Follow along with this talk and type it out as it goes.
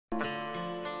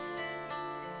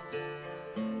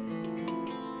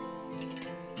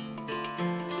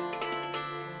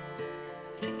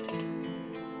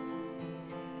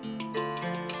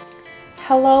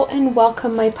Hello and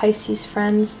welcome, my Pisces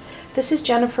friends. This is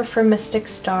Jennifer from Mystic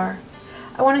Star.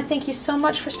 I want to thank you so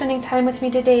much for spending time with me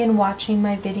today and watching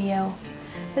my video.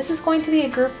 This is going to be a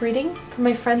group reading for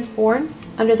my friends born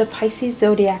under the Pisces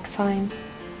zodiac sign.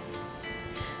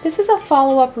 This is a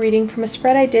follow-up reading from a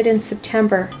spread I did in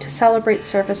September to celebrate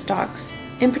service dogs,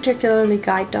 in particularly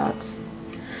guide dogs.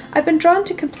 I've been drawn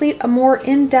to complete a more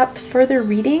in-depth further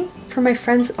reading for my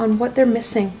friends on what they're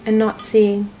missing and not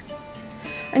seeing.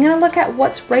 I'm going to look at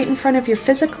what's right in front of your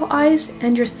physical eyes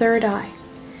and your third eye.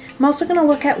 I'm also going to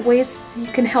look at ways that you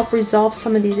can help resolve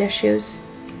some of these issues.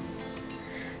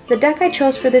 The deck I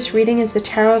chose for this reading is the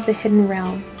Tarot of the Hidden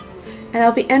Realm, and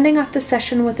I'll be ending off the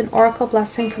session with an oracle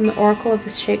blessing from the Oracle of the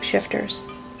Shapeshifters.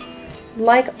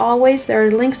 Like always, there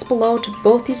are links below to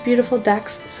both these beautiful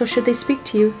decks, so should they speak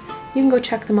to you, you can go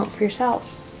check them out for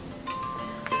yourselves.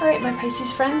 Alright, my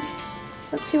Pisces friends,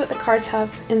 let's see what the cards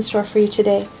have in store for you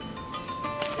today.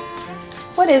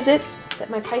 What is it that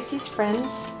my Pisces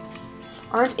friends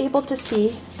aren't able to see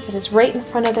that is right in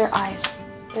front of their eyes,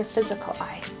 their physical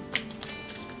eye?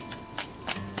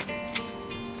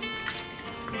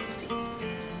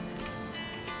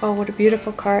 Oh, what a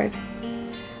beautiful card.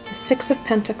 The Six of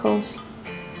Pentacles.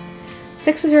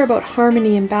 Sixes are about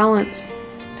harmony and balance.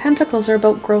 Pentacles are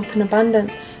about growth and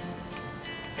abundance.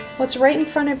 What's right in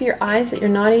front of your eyes that you're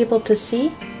not able to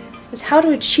see is how to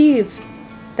achieve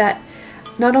that,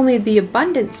 not only the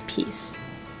abundance piece,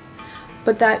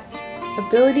 but that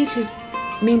ability to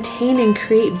maintain and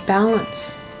create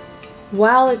balance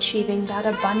while achieving that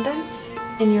abundance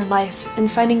in your life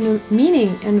and finding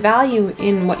meaning and value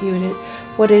in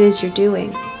what it is you're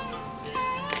doing.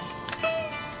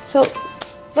 So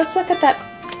let's look at that.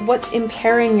 What's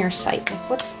impairing your sight?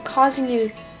 What's causing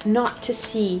you not to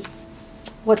see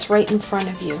what's right in front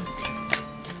of you?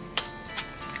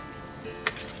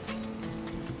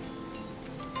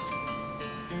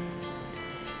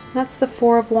 That's the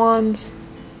Four of Wands.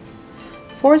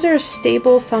 Fours are a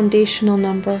stable foundational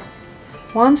number.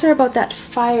 Wands are about that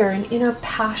fire and inner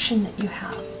passion that you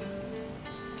have.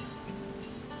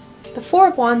 The Four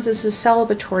of Wands is a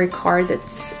celebratory card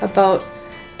that's about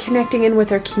connecting in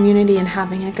with our community and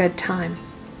having a good time.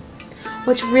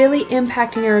 What's really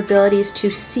impacting our abilities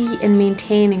to see and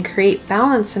maintain and create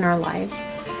balance in our lives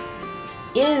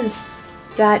is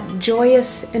that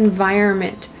joyous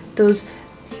environment, those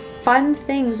fun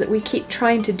things that we keep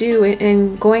trying to do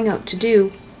and going out to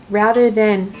do, rather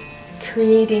than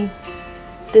creating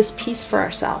this peace for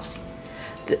ourselves.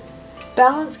 The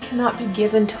balance cannot be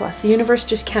given to us. The universe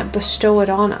just can't bestow it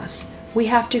on us. We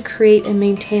have to create and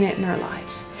maintain it in our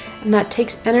lives. And that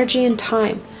takes energy and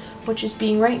time, which is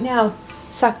being right now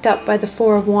sucked up by the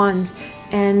Four of Wands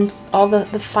and all the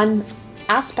fun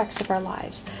aspects of our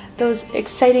lives. Those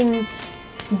exciting,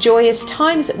 joyous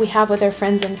times that we have with our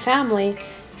friends and family.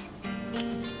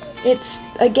 It's,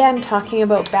 again, talking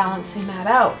about balancing that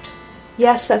out.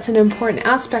 Yes, that's an important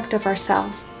aspect of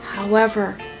ourselves.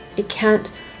 However, it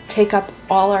can't take up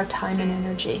all our time and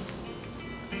energy.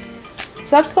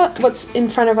 So that's what's in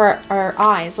front of our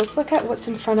eyes. Let's look at what's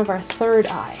in front of our third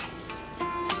eye.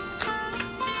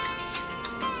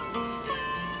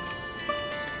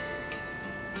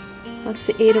 That's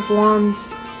the Eight of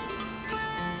Wands.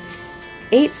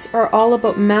 Eights are all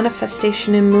about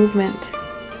manifestation and movement.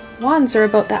 Wands are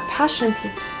about that passion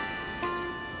piece.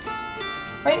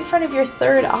 Right in front of your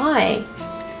third eye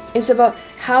is about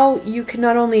how you can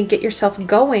not only get yourself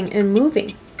going and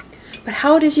moving, but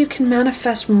how it is you can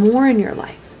manifest more in your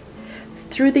life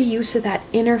through the use of that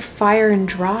inner fire and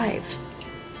drive.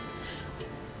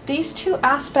 These two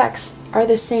aspects are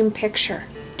the same picture,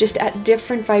 just at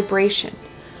different vibration.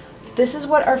 This is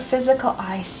what our physical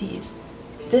eye sees.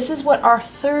 This is what our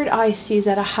third eye sees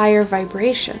at a higher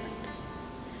vibration.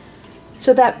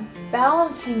 So that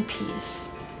balancing piece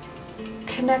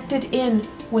connected in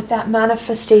with that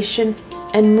manifestation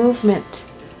and movement,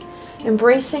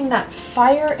 embracing that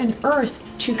fire and earth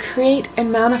to create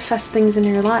and manifest things in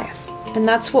your life. And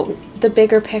that's what the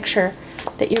bigger picture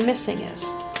that you're missing is.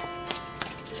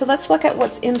 So let's look at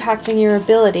what's impacting your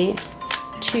ability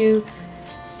to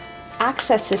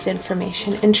access this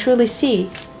information and truly see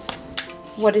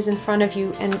what is in front of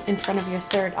you and in front of your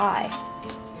third eye.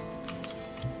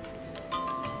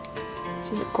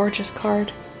 This is a gorgeous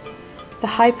card. The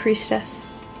High Priestess.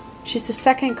 She's the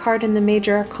second card in the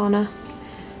Major Arcana.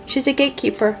 She's a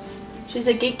gatekeeper. She's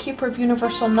a gatekeeper of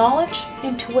universal knowledge,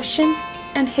 intuition,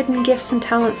 and hidden gifts and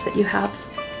talents that you have.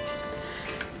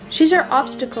 She's our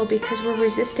obstacle because we're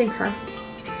resisting her.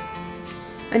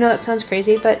 I know that sounds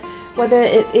crazy, but whether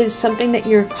it is something that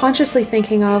you're consciously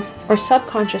thinking of or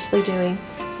subconsciously doing,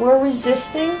 we're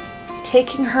resisting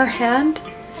taking her hand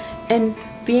and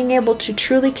being able to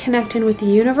truly connect in with the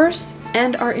universe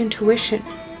and our intuition.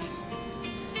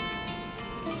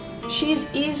 She is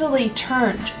easily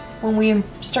turned when we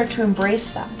start to embrace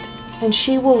that, and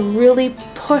she will really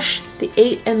push the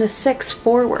 8 and the 6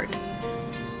 forward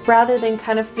rather than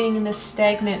kind of being in this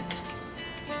stagnant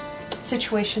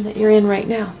situation that you're in right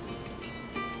now.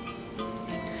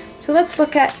 So let's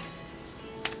look at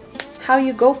how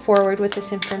you go forward with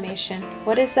this information.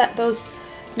 What is that, those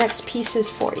next pieces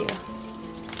for you?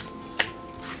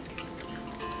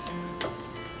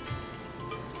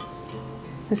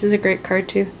 This is a great card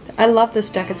too. I love this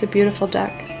deck. It's a beautiful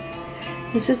deck.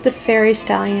 This is the Fairy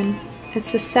Stallion.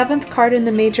 It's the 7th card in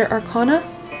the Major Arcana,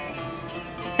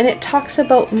 and it talks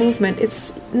about movement.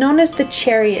 It's known as the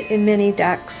Chariot in many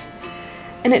decks,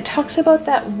 and it talks about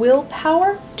that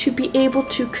willpower to be able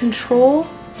to control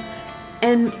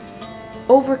and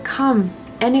overcome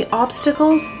any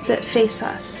obstacles that face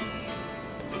us.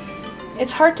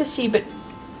 It's hard to see, but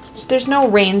there's no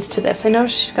reins to this. I know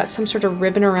she's got some sort of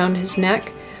ribbon around his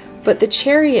neck, but the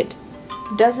Chariot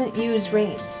doesn't use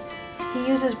reins. He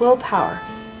uses willpower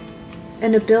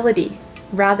and ability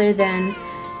rather than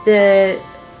the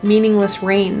meaningless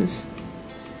reins.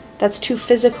 That's too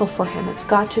physical for him. It's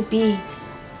got to be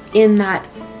in that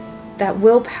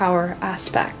willpower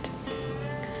aspect.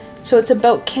 So it's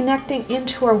about connecting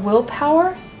into our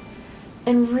willpower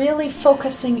and really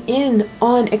focusing in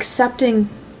on accepting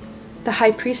the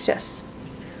High Priestess.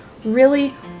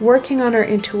 Really working on our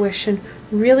intuition,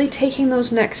 really taking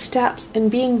those next steps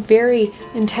and being very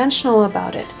intentional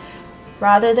about it.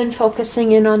 Rather than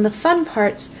focusing in on the fun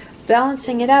parts,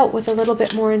 balancing it out with a little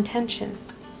bit more intention.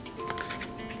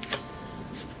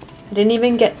 I didn't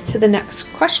even get to the next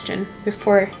question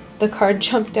before the card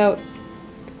jumped out.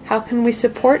 How can we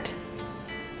support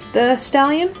the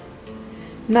stallion?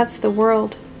 And that's the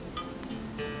World.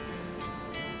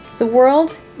 The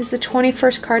World is the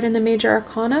 21st card in the Major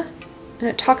Arcana, and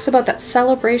it talks about that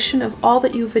celebration of all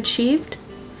that you've achieved,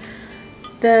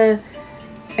 the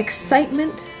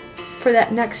excitement for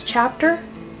that next chapter,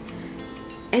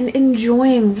 and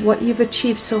enjoying what you've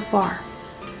achieved so far.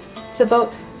 It's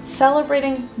about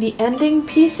celebrating the ending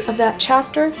piece of that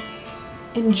chapter,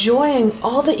 enjoying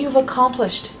all that you've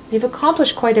accomplished. You've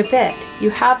accomplished quite a bit. You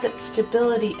have that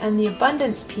stability and the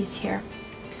abundance piece here.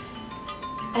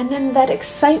 And then that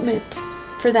excitement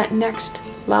for that next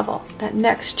level, that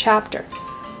next chapter.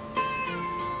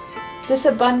 This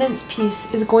abundance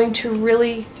piece is going to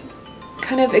really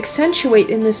kind of accentuate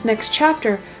in this next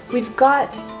chapter. We've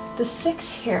got the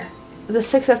 6 here, the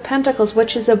 6 of Pentacles,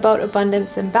 which is about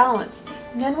abundance and balance.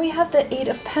 And then we have the 8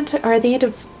 of the 8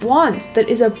 of Wands, that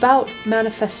is about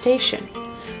manifestation.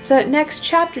 So that next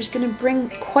chapter is going to bring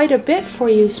quite a bit for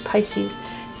you, Pisces.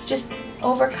 It's just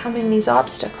overcoming these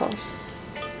obstacles.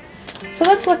 So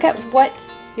let's look at what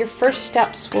your first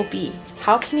steps will be.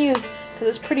 How can you, because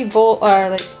it's pretty bold or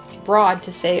like broad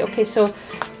to say, okay, so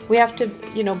we have to,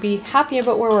 be happy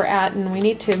about where we're at, and we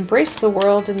need to embrace the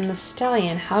World and the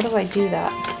Stallion. How do I do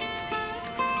that?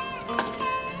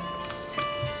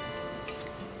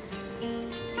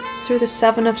 It's through the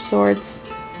 7 of Swords.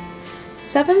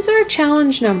 7s are a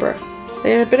challenge number.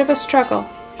 They're a bit of a struggle.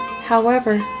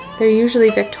 However, they're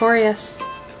usually victorious.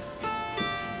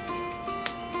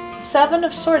 7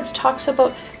 of Swords talks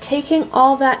about taking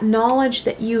all that knowledge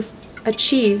that you've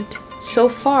achieved so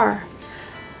far,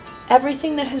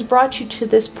 everything that has brought you to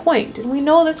this point, and we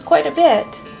know that's quite a bit,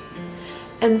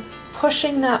 and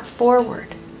pushing that forward.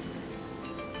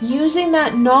 Using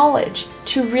that knowledge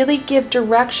to really give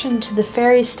direction to the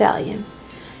Fairy Stallion,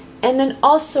 and then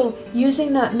also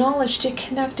using that knowledge to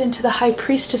connect into the High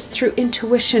Priestess through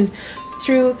intuition,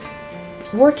 through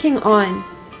working on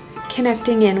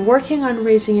connecting in, working on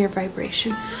raising your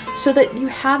vibration, so that you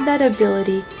have that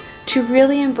ability to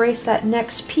really embrace that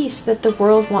next piece that the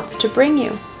World wants to bring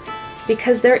you.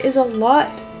 Because there is a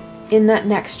lot in that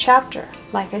next chapter.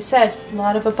 Like I said, a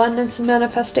lot of abundance and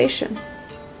manifestation.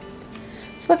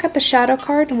 Let's look at the Shadow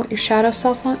card and what your shadow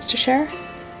self wants to share.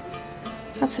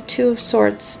 That's the 2 of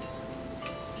Swords.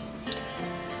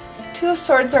 2 of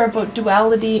Swords are about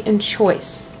duality and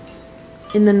choice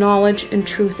in the knowledge and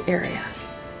truth area.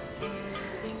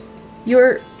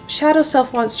 Your shadow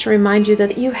self wants to remind you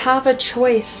that you have a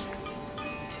choice.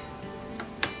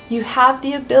 You have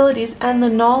the abilities and the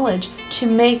knowledge to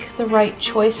make the right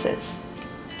choices.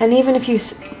 And even if you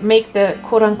make the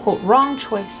quote-unquote wrong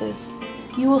choices,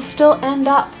 you will still end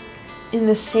up in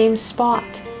the same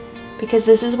spot, because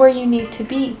this is where you need to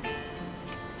be.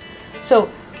 So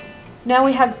now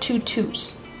we have 2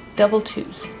 2s, double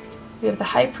 2s. We have the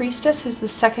High Priestess, who's the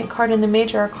 2nd card in the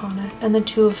Major Arcana, and the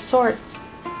 2 of Swords.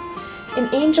 In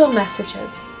angel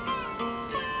messages,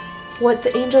 what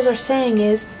the angels are saying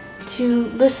is to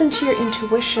listen to your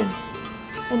intuition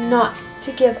and not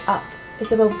to give up.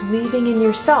 It's about believing in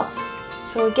yourself.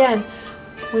 So again,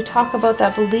 we talk about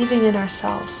that believing in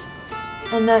ourselves,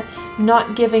 and that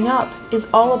not giving up is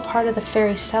all a part of the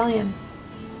fairy stallion.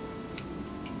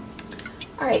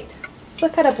 Alright, let's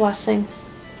look at a blessing.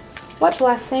 What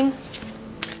blessing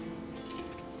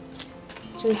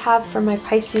do we have for my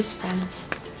Pisces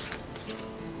friends?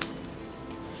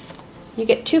 You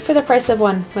get 2 for the price of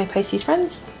 1, my Pisces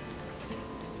friends.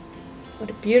 What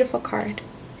a beautiful card.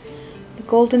 The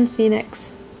Golden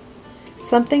Phoenix.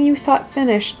 Something you thought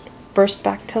finished burst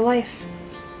back to life.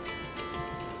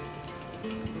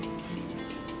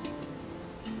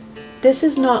 This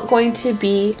is not going to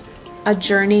be a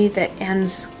journey that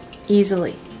ends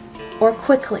easily or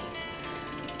quickly.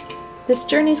 This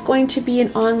journey is going to be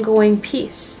an ongoing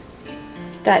piece.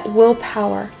 That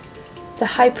willpower, the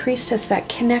High Priestess, that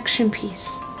connection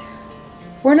piece.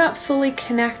 We're not fully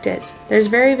connected. There's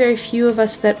very, very few of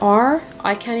us that are.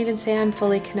 I can't even say I'm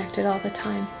fully connected all the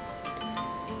time.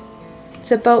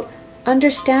 It's about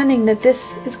understanding that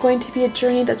this is going to be a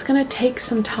journey that's going to take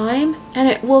some time, and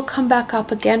it will come back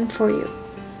up again for you.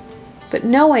 But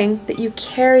knowing that you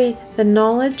carry the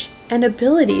knowledge and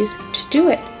abilities to do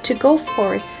it, to go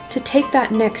forward, to take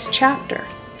that next chapter.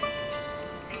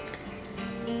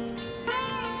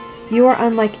 You are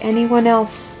unlike anyone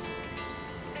else.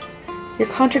 Your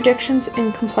contradictions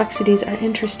and complexities are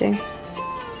interesting.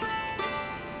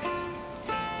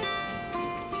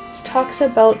 This talks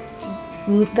about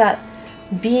that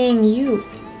being you,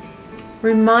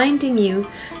 reminding you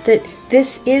that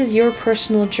this is your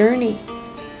personal journey.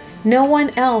 No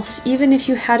one else, even if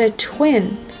you had a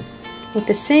twin with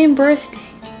the same birthday,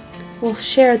 will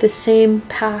share the same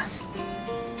path.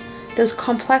 Those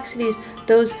complexities,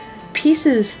 those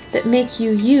pieces that make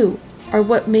you you, are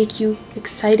what make you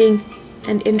exciting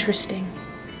and interesting.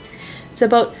 It's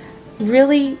about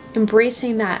really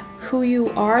embracing that, who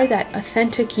you are, that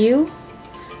authentic you,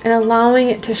 and allowing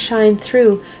it to shine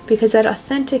through, because that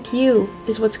authentic you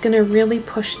is what's going to really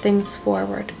push things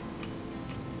forward.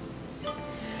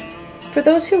 For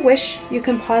those who wish, you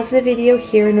can pause the video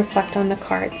here and reflect on the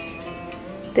cards.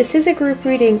 This is a group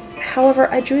reading, however,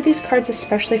 I drew these cards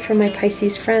especially for my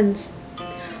Pisces friends.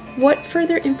 What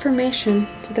further information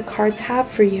do the cards have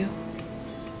for you?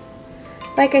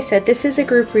 Like I said, this is a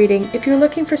group reading. If you're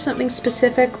looking for something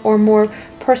specific or more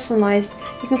personalized,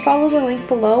 you can follow the link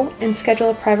below and schedule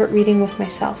a private reading with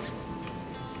myself.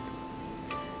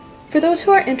 For those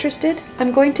who are interested,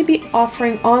 I'm going to be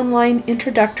offering online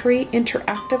introductory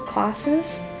interactive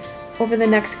classes over the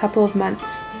next couple of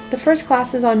months. The first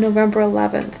class is on November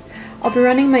 11th. I'll be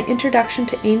running my Introduction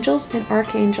to Angels and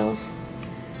Archangels.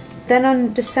 Then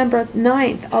on December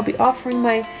 9th, I'll be offering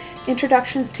my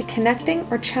Introductions to Connecting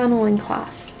or Channeling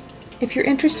class. If you're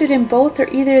interested in both or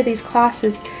either of these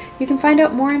classes, you can find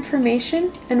out more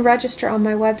information and register on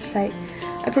my website.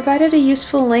 I provided a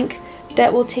useful link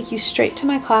that will take you straight to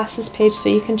my classes page so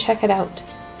you can check it out.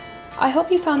 I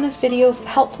hope you found this video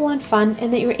helpful and fun,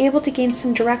 and that you were able to gain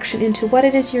some direction into what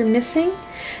it is you're missing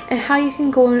and how you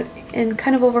can go and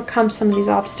kind of overcome some of these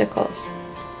obstacles.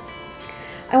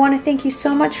 I want to thank you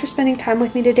so much for spending time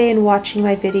with me today and watching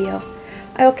my video.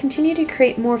 I will continue to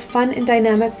create more fun and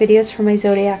dynamic videos for my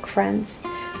Zodiac friends.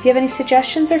 If you have any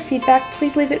suggestions or feedback,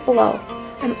 please leave it below.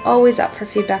 I'm always up for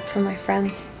feedback from my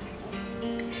friends.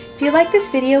 If you like this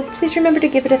video, please remember to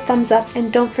give it a thumbs up,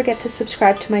 and don't forget to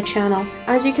subscribe to my channel.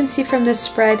 As you can see from this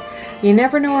spread, you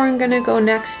never know where I'm going to go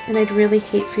next, and I'd really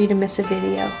hate for you to miss a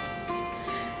video.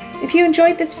 If you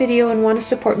enjoyed this video and want to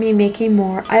support me making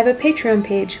more, I have a Patreon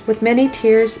page with many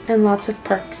tiers and lots of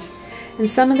perks. In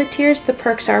some of the tiers, the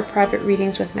perks are private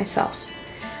readings with myself.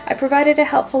 I provided a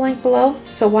helpful link below,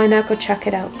 so why not go check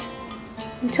it out.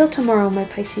 Until tomorrow, my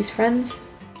Pisces friends.